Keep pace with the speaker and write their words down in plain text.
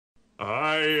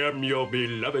I am your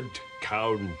beloved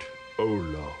Count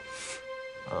Olaf.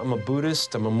 I'm a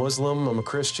Buddhist, I'm a Muslim, I'm a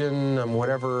Christian, I'm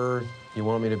whatever you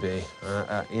want me to be.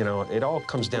 You know, it all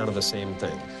comes down to the same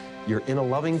thing. You're in a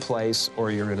loving place or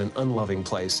you're in an unloving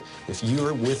place. If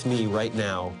you're with me right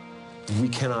now, we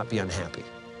cannot be unhappy.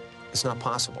 It's not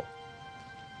possible.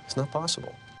 It's not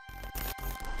possible.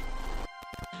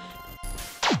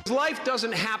 Life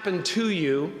doesn't happen to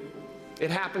you, it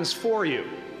happens for you.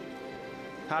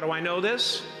 How do I know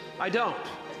this? I don't,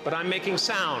 but I'm making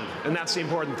sound, and that's the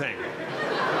important thing.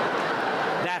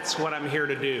 That's what I'm here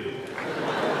to do.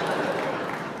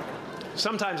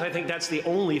 Sometimes I think that's the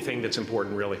only thing that's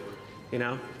important, really, you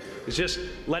know? It's just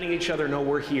letting each other know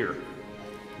we're here,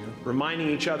 reminding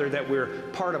each other that we're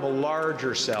part of a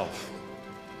larger self.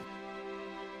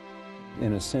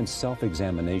 In a sense,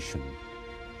 self-examination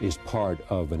is part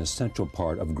of an essential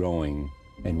part of growing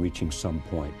and reaching some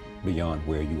point beyond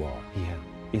where you are. Yeah,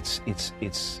 it's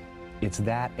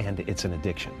that, and it's an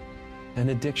addiction. An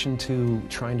addiction to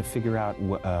trying to figure out,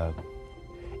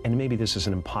 and maybe this is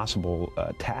an impossible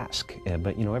task,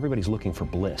 but you know, everybody's looking for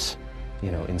bliss,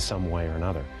 you know, in some way or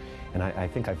another. And I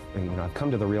think I've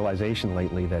come to the realization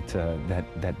lately that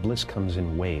that bliss comes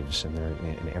in waves, and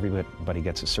everybody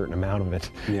gets a certain amount of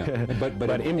it. Yeah.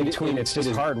 but in between, it's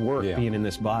just hard work being in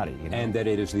this body. You know? And that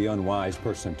it is the unwise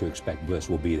person to expect bliss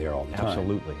will be there all the time.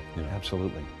 Absolutely, you know?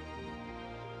 Absolutely.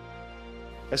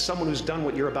 As someone who's done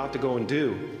what you're about to go and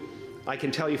do, I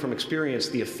can tell you from experience,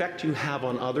 the effect you have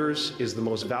on others is the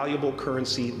most valuable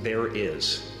currency there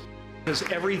is. Because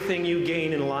everything you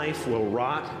gain in life will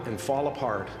rot and fall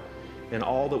apart, and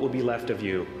all that will be left of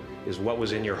you is what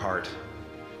was in your heart.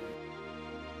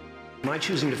 My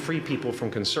choosing to free people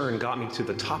from concern got me to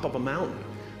the top of a mountain.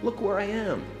 Look where I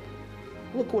am.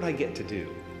 Look what I get to do.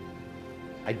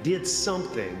 I did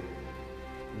something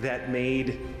that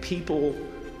made people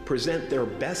present their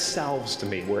best selves to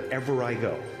me wherever I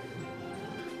go.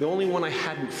 The only one I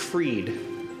hadn't freed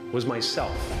was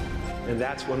myself, and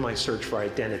that's when my search for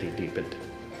identity deepened.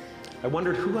 I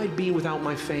wondered who I'd be without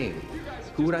my fame.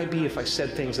 Who would I be if I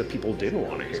said things that people didn't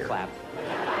want to hear? Clap.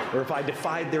 Or if I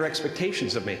defied their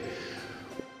expectations of me?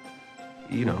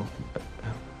 You know,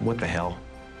 what the hell?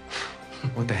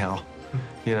 What the hell?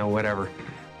 You know, whatever.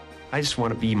 I just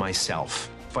want to be myself.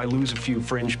 If I lose a few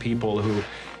fringe people who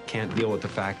can't deal with the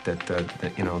fact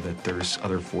that you know, that there's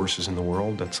other forces in the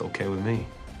world, that's okay with me.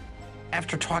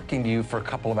 After talking to you for a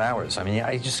couple of hours, I mean,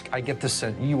 I get this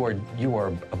sense you are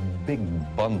a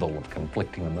big bundle of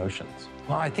conflicting emotions.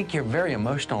 Well, I think you're very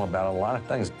emotional about a lot of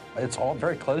things. It's all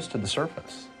very close to the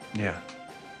surface. Yeah,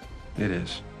 it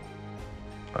is.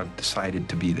 I've decided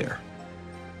to be there.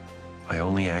 I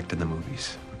only act in the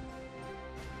movies.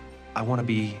 I want to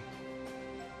be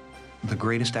the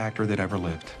greatest actor that ever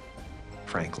lived,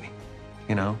 frankly.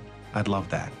 You know, I'd love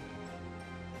that.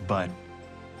 But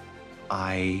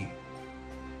I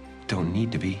don't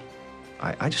need to be.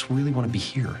 I just really want to be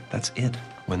here. That's it.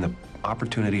 When the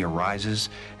opportunity arises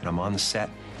and I'm on the set,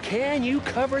 can you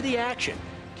cover the action?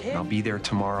 And I'll be there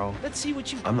tomorrow. Let's see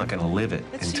what you. I'm not going to live it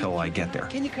until I get there.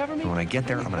 Can you cover me? And when I get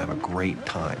there, I'm going to have a great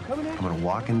time. I'm going to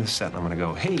walk in the set and I'm going to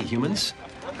go, "Hey, humans,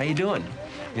 how you doing?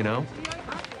 You know,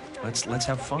 let's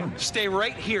have fun. Stay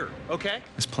right here, okay?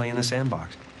 Let's play in the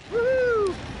sandbox."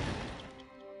 Woo!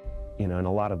 You know, and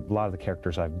a lot of the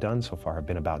characters I've done so far have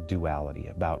been about duality,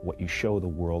 about what you show the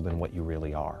world and what you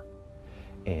really are.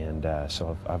 And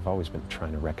so I've always been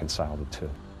trying to reconcile the two.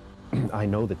 I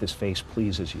know that this face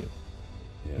pleases you,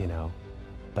 you know,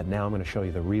 but now I'm going to show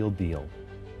you the real deal.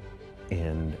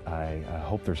 And I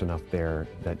hope there's enough there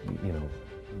that, you know,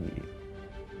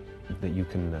 that you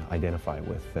can identify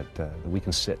with, that we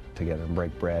can sit together and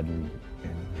break bread, and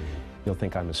you'll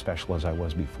think I'm as special as I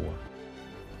was before.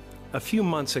 A few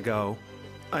months ago,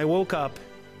 I woke up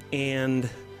and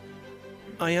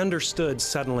I understood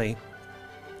suddenly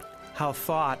how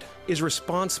thought is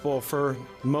responsible for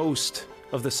most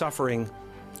of the suffering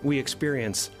we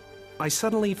experience. I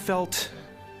suddenly felt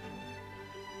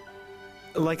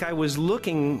like I was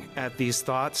looking at these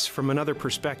thoughts from another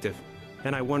perspective,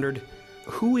 and I wondered,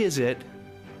 who is it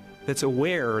that's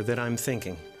aware that I'm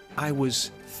thinking? I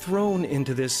was thrown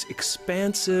into this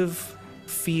expansive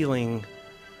feeling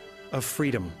of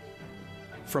freedom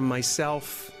from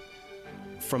myself,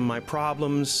 from my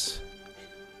problems.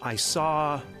 I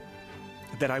saw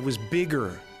that I was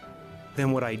bigger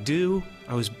than what I do.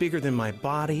 I was bigger than my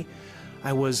body.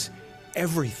 I was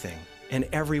everything and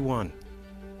everyone.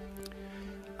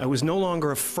 I was no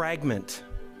longer a fragment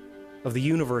of the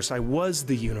universe. I was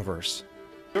the universe.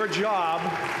 Your job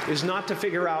is not to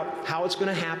figure out how it's going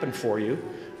to happen for you,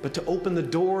 but to open the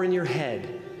door in your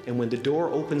head. And when the door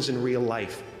opens in real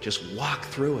life, Just walk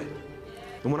through it.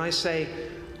 And when I say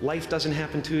life doesn't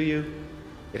happen to you,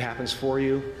 it happens for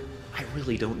you, I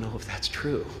really don't know if that's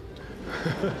true.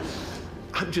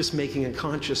 I'm just making a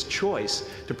conscious choice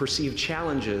to perceive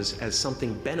challenges as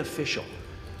something beneficial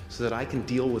so that I can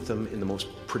deal with them in the most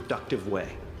productive way.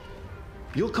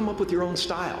 You'll come up with your own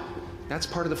style. That's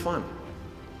part of the fun.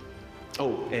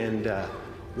 Oh, and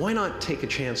why not take a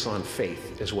chance on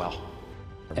faith as well?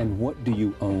 And what do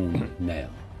you own now?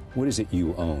 What is it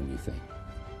you own, you think?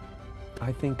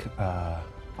 I think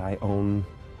I own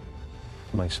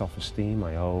my self-esteem.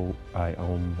 I own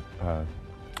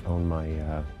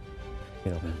my,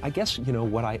 I guess,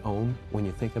 what I own when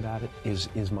you think about it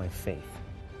is my faith.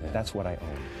 Yeah. That's what I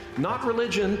own. Not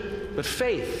religion, but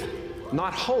faith.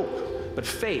 Not hope, but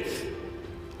faith.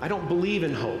 I don't believe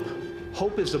in hope.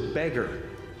 Hope is a beggar.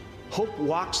 Hope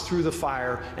walks through the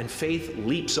fire and faith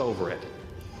leaps over it.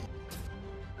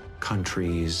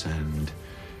 Countries and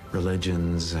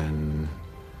religions and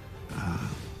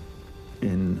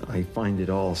I find it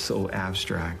all so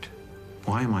abstract.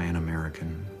 Why am I an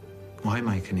American? Why am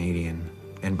I Canadian?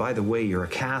 And by the way, you're a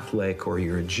Catholic or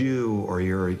you're a Jew or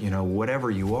you're,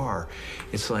 whatever you are.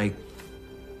 It's like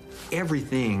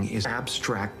everything is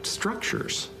abstract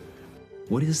structures.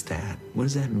 What is that? What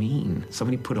does that mean?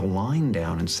 Somebody put a line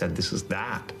down and said, this is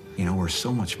that. We're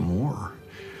so much more.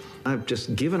 I've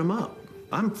just given them up.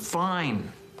 I'm fine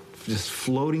just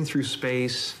floating through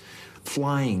space,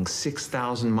 flying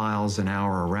 6,000 miles an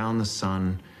hour around the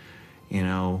sun,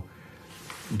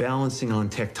 balancing on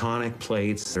tectonic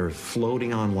plates. They're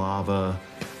floating on lava,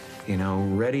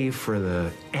 ready for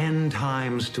the end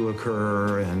times to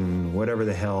occur and whatever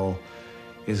the hell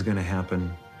is going to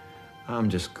happen. I'm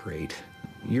just great.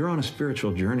 You're on a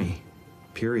spiritual journey,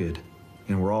 period.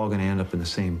 And we're all going to end up in the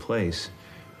same place,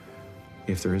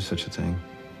 if there is such a thing.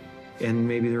 And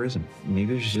maybe there isn't.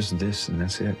 Maybe there's just this and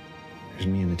that's it. There's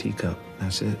me in the teacup,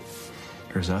 that's it.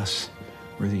 There's us.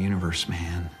 We're the universe,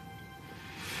 man.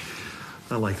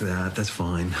 I like that, that's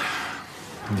fine.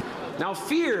 Now,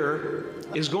 fear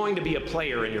is going to be a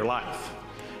player in your life,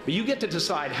 but you get to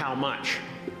decide how much.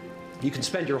 You can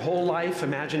spend your whole life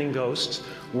imagining ghosts,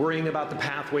 worrying about the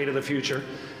pathway to the future.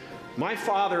 My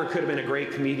father could have been a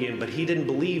great comedian, but he didn't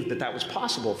believe that that was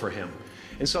possible for him.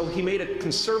 And so he made a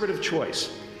conservative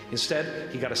choice.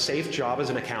 Instead, he got a safe job as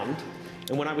an accountant.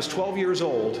 And when I was 12 years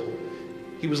old,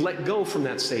 he was let go from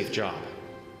that safe job.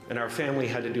 And our family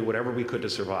had to do whatever we could to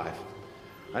survive.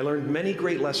 I learned many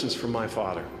great lessons from my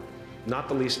father, not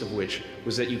the least of which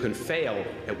was that you can fail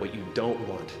at what you don't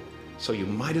want. So you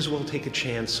might as well take a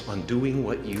chance on doing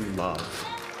what you love.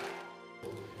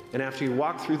 And after you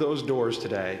walk through those doors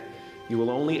today, you will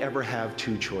only ever have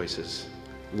two choices,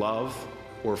 love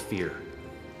or fear.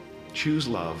 Choose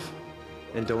love,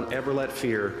 and don't ever let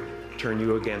fear turn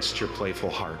you against your playful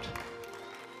heart.